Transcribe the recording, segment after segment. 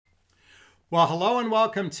Well, hello and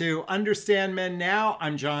welcome to Understand Men Now.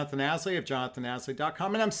 I'm Jonathon Aslay of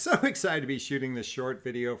jonathonaslay.com, and I'm so excited to be shooting this short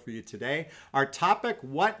video for you today. Our topic,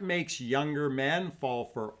 what makes younger men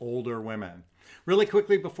fall for older women? Really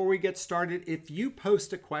quickly, before we get started, if you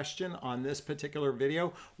post a question on this particular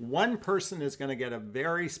video, one person is going to get a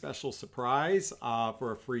very special surprise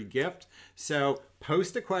for a free gift. So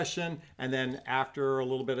post a question, and then after a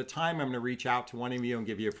little bit of time, I'm going to reach out to one of you and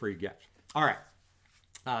give you a free gift. All right.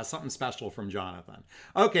 Something special from Jonathon.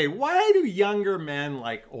 Okay, why do younger men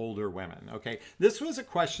like older women? Okay, this was a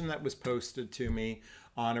question that was posted to me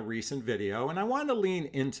on a recent video, and I want to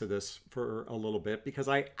lean into this for a little bit because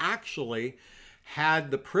I actually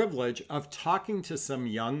had the privilege of talking to some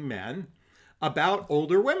young men about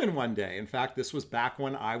older women one day. In fact, this was back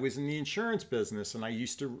when I was in the insurance business and I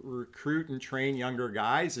used to recruit and train younger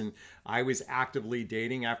guys, and I was actively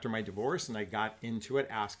dating after my divorce, and I got into it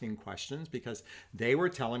asking questions because they were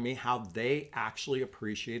telling me how they actually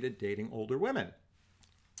appreciated dating older women.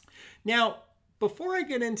 Now, before I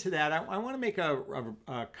get into that, I want to make a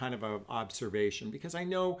kind of an observation because I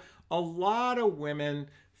know a lot of women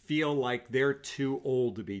feel like they're too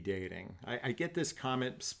old to be dating. I get this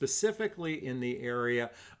comment specifically in the area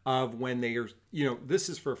of when they are, this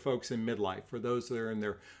is for folks in midlife, for those that are in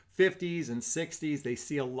their 50s and 60s. They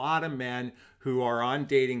see a lot of men who are on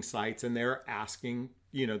dating sites and they're asking,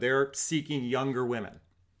 they're seeking younger women.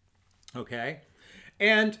 Okay.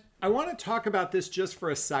 And I want to talk about this just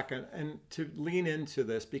for a second and to lean into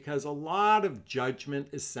this because a lot of judgment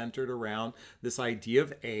is centered around this idea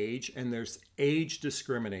of age, and there's age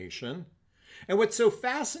discrimination. And what's so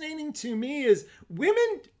fascinating to me is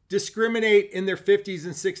women discriminate in their 50s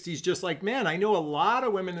and 60s just like men. I know a lot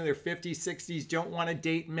of women in their 50s, 60s don't want to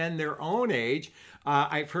date men their own age.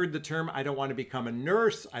 I've heard the term, I don't want to become a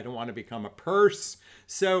nurse. I don't want to become a purse.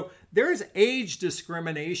 So there's age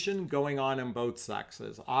discrimination going on in both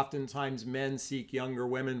sexes. Oftentimes men seek younger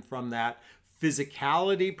women from that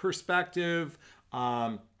physicality perspective.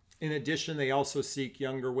 In addition, they also seek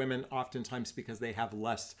younger women oftentimes because they have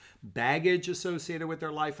less baggage associated with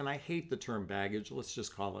their life. And I hate the term baggage. Let's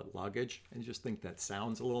just call it luggage. I just think that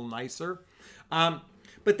sounds a little nicer.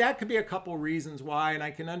 But that could be a couple reasons why, and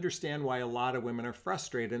I can understand why a lot of women are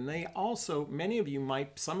frustrated. And they also,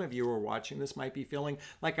 some of you who are watching this might be feeling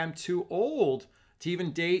like I'm too old to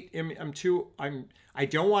even date. I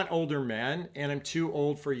don't want older men, and I'm too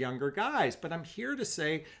old for younger guys. But I'm here to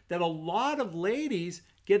say that a lot of ladies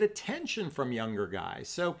get attention from younger guys.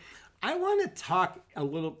 So I want to talk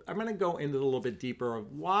I'm going to go into a little bit deeper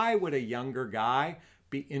of why would a younger guy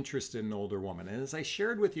be interested in an older woman. And as I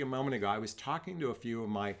shared with you a moment ago, I was talking to a few of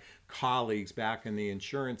my colleagues back in the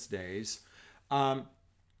insurance days.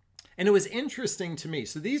 And it was interesting to me.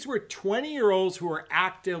 So these were 20-year-olds who were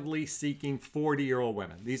actively seeking 40-year-old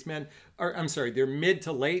women. These men they're mid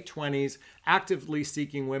to late 20s, actively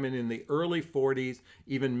seeking women in the early 40s,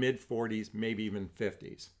 even mid 40s, maybe even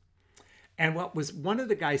 50s. And one of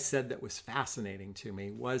the guys said that was fascinating to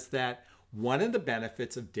me was that one of the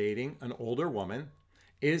benefits of dating an older woman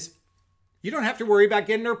is you don't have to worry about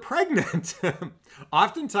getting her pregnant.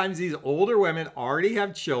 Oftentimes these older women already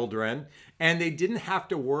have children and they didn't have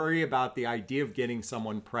to worry about the idea of getting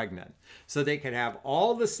someone pregnant. So they could have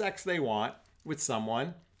all the sex they want with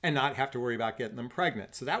someone and not have to worry about getting them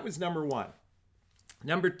pregnant. So that was number one.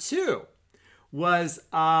 Number two was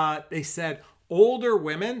they said older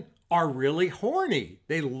women are really horny.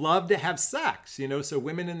 They love to have sex, so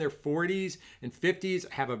women in their 40s and 50s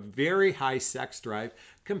have a very high sex drive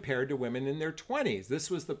compared to women in their 20s. This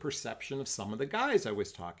was the perception of some of the guys I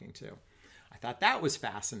was talking to. I thought that was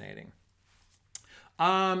fascinating.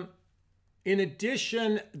 In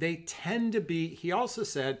addition, they tend to be, he also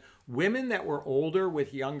said, women that were older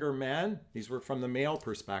with younger men, these were from the male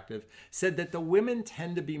perspective, said that the women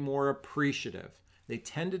tend to be more appreciative. They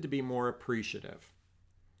tended to be more appreciative.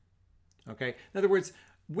 Okay. In other words,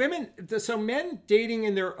 men dating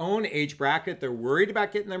in their own age bracket, they're worried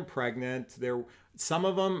about getting them pregnant. Some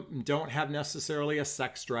of them don't have necessarily a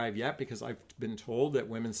sex drive yet because I've been told that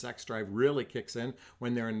women's sex drive really kicks in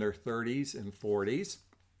when they're in their 30s and 40s.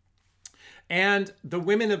 And the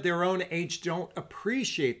women of their own age don't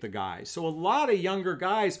appreciate the guys. So a lot of younger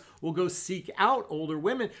guys will go seek out older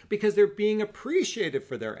women because they're being appreciated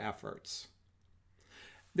for their efforts.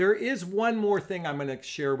 There is one more thing I'm going to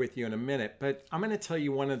share with you in a minute, but I'm going to tell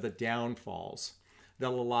you one of the downfalls that a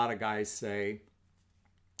lot of guys say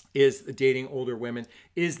is dating older women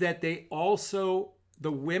is that the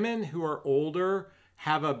women who are older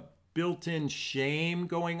have a built-in shame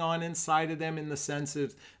going on inside of them in the sense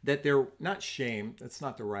of that they're not shame. That's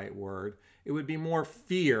not the right word. It would be more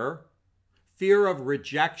fear fear of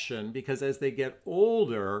rejection, because as they get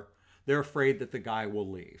older, they're afraid that the guy will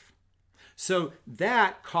leave. So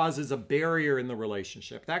that causes a barrier in the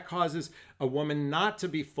relationship. That causes a woman not to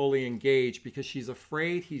be fully engaged because she's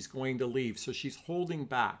afraid he's going to leave. So she's holding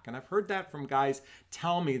back. And I've heard that from guys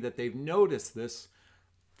tell me that they've noticed this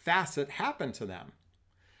facet happen to them.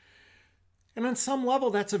 And on some level,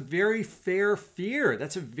 that's a very fair fear.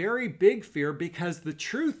 That's a very big fear, because the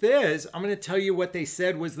truth is, I'm going to tell you what they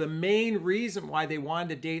said was the main reason why they wanted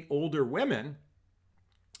to date older women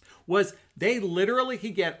was they literally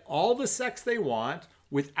could get all the sex they want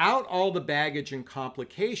without all the baggage and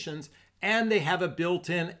complications, and they have a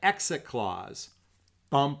built-in exit clause.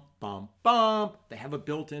 Bump, bump, bump. They have a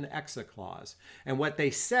built-in exit clause. And what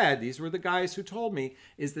they said, these were the guys who told me,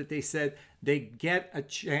 is that they said they get a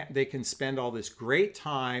chance, they can spend all this great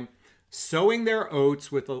time sowing their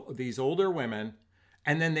oats with these older women,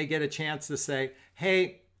 and then they get a chance to say,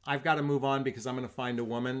 hey, I've got to move on because I'm going to find a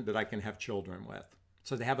woman that I can have children with.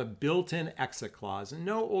 So they have a built-in exit clause, and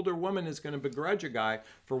no older woman is going to begrudge a guy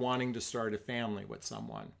for wanting to start a family with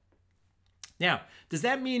someone. Now, does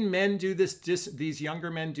that mean men do this, these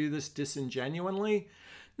younger men do this disingenuously?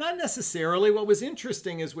 Not necessarily. What was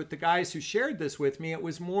interesting is with the guys who shared this with me, it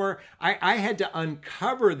was more, I had to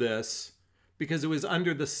uncover this because it was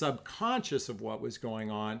under the subconscious of what was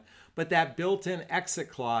going on, but that built-in exit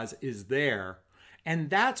clause is there.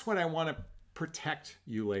 And that's what I want to protect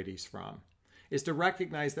you ladies from, is to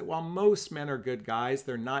recognize that while most men are good guys,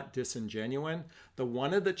 they're not disingenuine.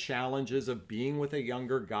 One of the challenges of being with a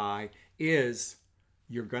younger guy is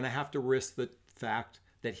you're going to have to risk the fact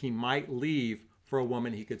that he might leave for a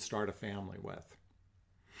woman he could start a family with.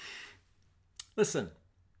 Listen,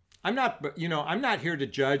 I'm not here to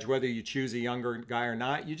judge whether you choose a younger guy or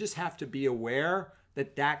not. You just have to be aware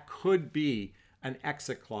that that could be an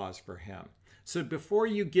exit clause for him. So before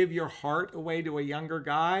you give your heart away to a younger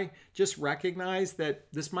guy, just recognize that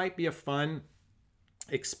this might be a fun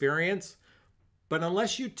experience, but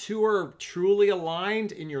unless you two are truly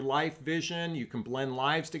aligned in your life vision, you can blend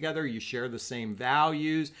lives together, you share the same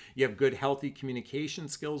values, you have good, healthy communication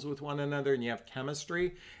skills with one another, and you have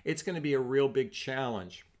chemistry, it's going to be a real big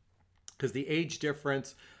challenge, because the age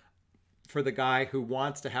difference for the guy who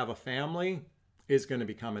wants to have a family is going to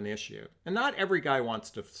become an issue. And not every guy wants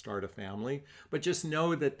to start a family, but just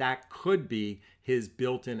know that that could be his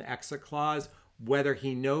built-in exit clause, whether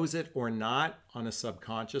he knows it or not. On a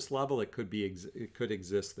subconscious level, it could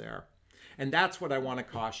exist there. And that's what I want to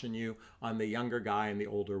caution you on the younger guy and the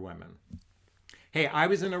older women. Hey, I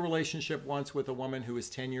was in a relationship once with a woman who was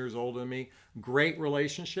 10 years older than me. Great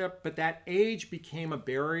relationship, but that age became a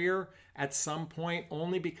barrier at some point,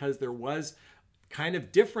 only because there was kind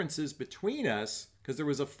of differences between us, because there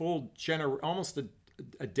was a full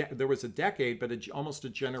there was a decade, but almost a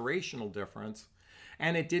generational difference,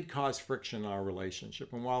 and it did cause friction in our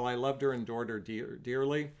relationship. And while I loved her and adored her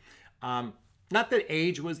dearly, not that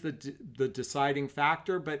age was the deciding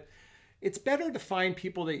factor, but it's better to find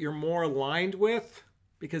people that you're more aligned with,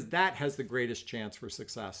 because that has the greatest chance for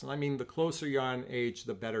success. And I mean, the closer you're on age,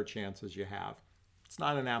 the better chances you have. It's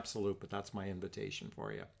not an absolute, but that's my invitation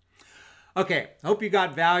for you. Okay, I hope you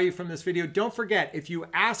got value from this video. Don't forget, if you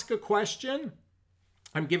ask a question,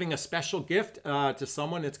 I'm giving a special gift to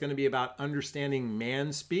someone. It's going to be about understanding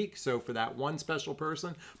man speak. So for that one special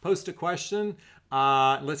person, post a question.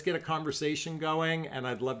 Let's get a conversation going, and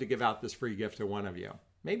I'd love to give out this free gift to one of you.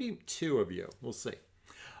 Maybe two of you. We'll see.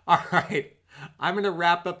 All right. I'm going to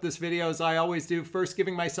wrap up this video as I always do. First,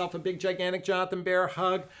 giving myself a big, gigantic Jonathan Bear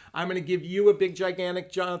hug. I'm going to give you a big,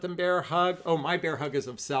 gigantic Jonathan Bear hug. Oh, my bear hug is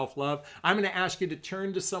of self-love. I'm going to ask you to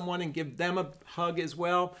turn to someone and give them a hug as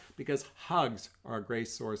well, because hugs are a great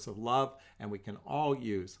source of love, and we can all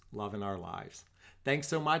use love in our lives. Thanks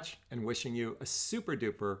so much, and wishing you a super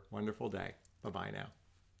duper wonderful day. Bye-bye now.